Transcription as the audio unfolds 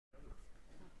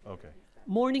Okay.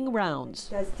 Morning rounds.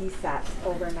 Does desat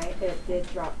overnight. It did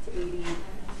drop to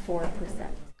 84%.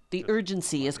 The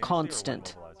urgency is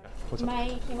constant.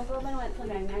 My hemoglobin went from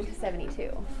 99 to 72.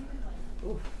 Oof.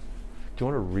 Do you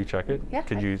want to recheck it? Yeah.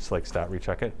 Could you like stat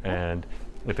recheck it? And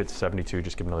if it's 72,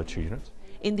 just give another 2 units.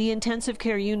 In the intensive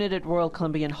care unit at Royal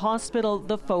Columbian Hospital,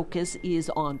 the focus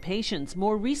is on patients.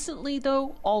 More recently,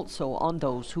 though, also on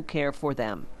those who care for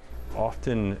them.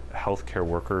 Often healthcare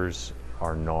workers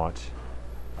are not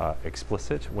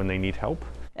explicit when they need help.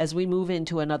 As we move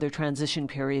into another transition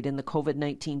period in the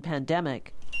COVID-19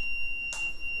 pandemic,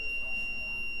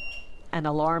 an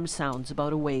alarm sounds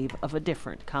about a wave of a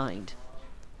different kind.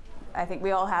 I think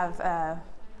we all have a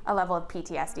level of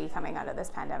PTSD coming out of this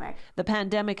pandemic. The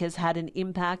pandemic has had an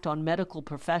impact on medical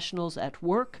professionals at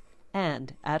work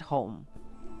and at home.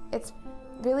 It's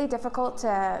really difficult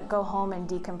to go home and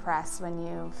decompress when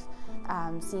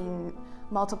you've seen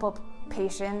multiple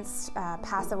patients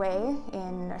pass away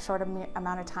in a short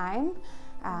amount of time.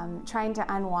 Trying to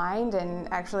unwind and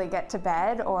actually get to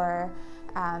bed or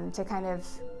to kind of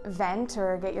vent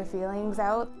or get your feelings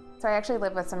out. So I actually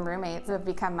live with some roommates who have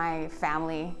become my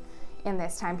family in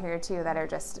this time period too, that are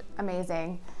just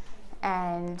amazing.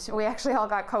 And we actually all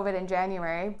got COVID in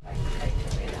January.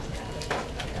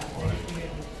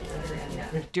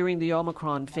 During the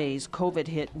Omicron phase, COVID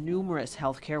hit numerous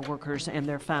healthcare workers and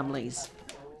their families.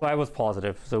 I was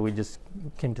positive, so we just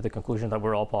came to the conclusion that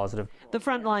we're all positive. The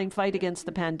frontline fight against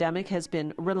the pandemic has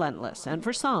been relentless, and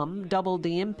for some, doubled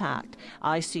the impact.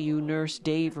 ICU nurse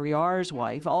Dave Riar's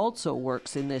wife also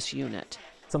works in this unit.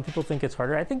 Some people think it's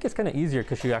harder. I think it's kind of easier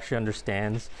because she actually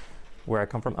understands where I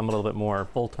come from. I'm a little bit more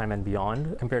full-time and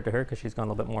beyond compared to her because she's gone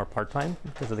a little bit more part-time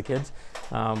because of the kids.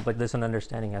 But there's an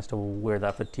understanding as to where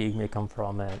that fatigue may come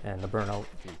from and the burnout.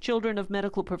 Children of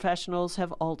medical professionals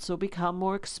have also become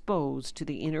more exposed to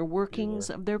the inner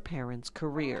workings of their parents'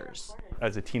 careers.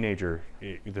 As a teenager,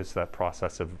 there's that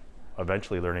process of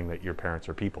eventually learning that your parents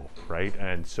are people, right?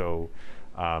 And so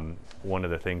one of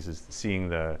the things is seeing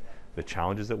the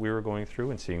challenges that we were going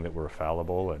through and seeing that we're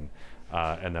fallible and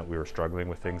that we were struggling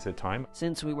with things at times.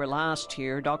 Since we were last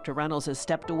here, Dr. Reynolds has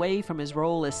stepped away from his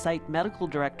role as site medical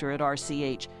director at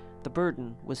RCH. The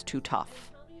burden was too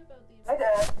tough. Hi,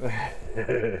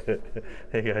 Dad.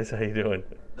 Hey guys, how you doing?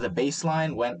 The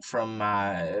baseline went from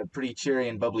a pretty cheery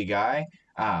and bubbly guy,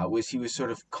 he was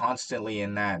sort of constantly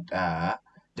in that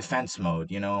defense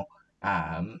mode, you know.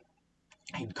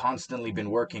 He'd constantly been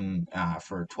working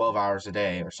for 12 hours a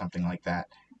day or something like that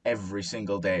every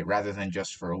single day rather than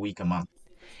just for a week a month.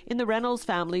 In the Reynolds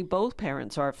family, both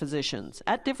parents are physicians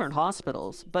at different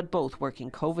hospitals, but both working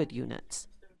COVID units.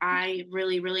 I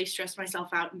really stressed myself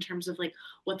out in terms of like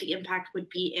what the impact would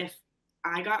be if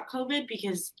I got COVID,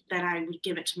 because then I would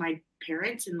give it to my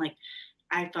parents, and like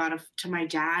I thought to my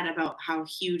dad about how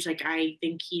huge, like I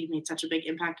think he made such a big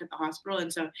impact at the hospital.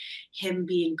 And so him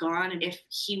being gone, and if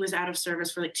he was out of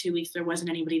service for like 2 weeks, there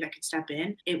wasn't anybody that could step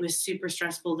in. It was super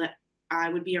stressful that I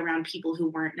would be around people who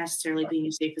weren't necessarily being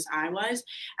as safe as I was,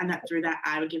 and that through that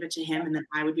I would give it to him, and then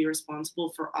I would be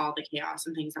responsible for all the chaos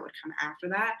and things that would come after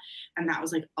that. And that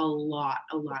was like a lot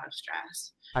of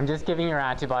stress. I'm just giving your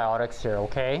antibiotics here,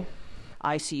 okay?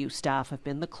 ICU staff have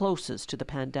been the closest to the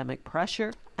pandemic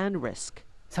pressure and risk.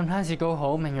 Sometimes you go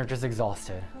home and you're just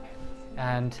exhausted.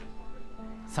 And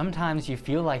sometimes you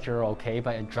feel like you're okay,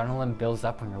 but adrenaline builds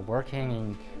up when you're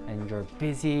working and you're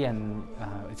busy, and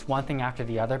it's one thing after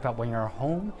the other. But when you're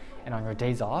home and on your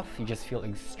days off, you just feel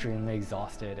extremely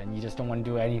exhausted and you just don't want to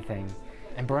do anything.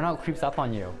 And burnout creeps up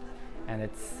on you. And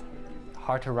it's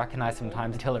hard to recognize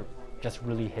sometimes until it just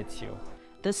really hits you.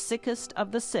 The sickest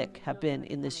of the sick have been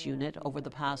in this unit over the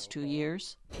past 2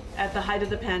 years. At the height of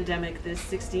the pandemic, this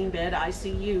 16-bed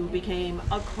ICU became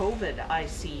a COVID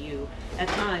ICU, at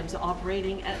times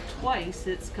operating at twice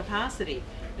its capacity.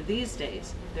 These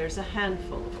days, there's a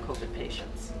handful of COVID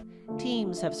patients.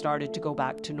 Teams have started to go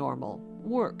back to normal.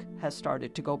 Work has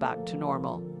started to go back to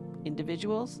normal.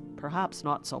 Individuals, perhaps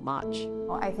not so much.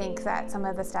 Well, I think that some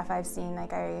of the stuff I've seen,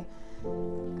 like I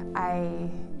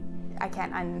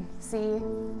can't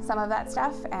unsee some of that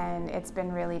stuff, and it's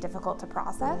been really difficult to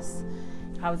process.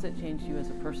 How has it changed you as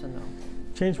a person,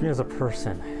 though? Changed me as a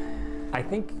person. I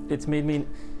think it's made me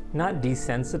not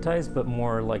desensitized, but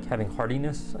more like having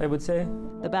hardiness, I would say.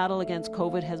 The battle against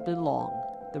COVID has been long.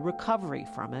 The recovery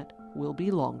from it will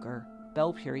be longer.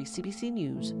 Belle Puri, CBC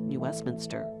News, New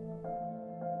Westminster.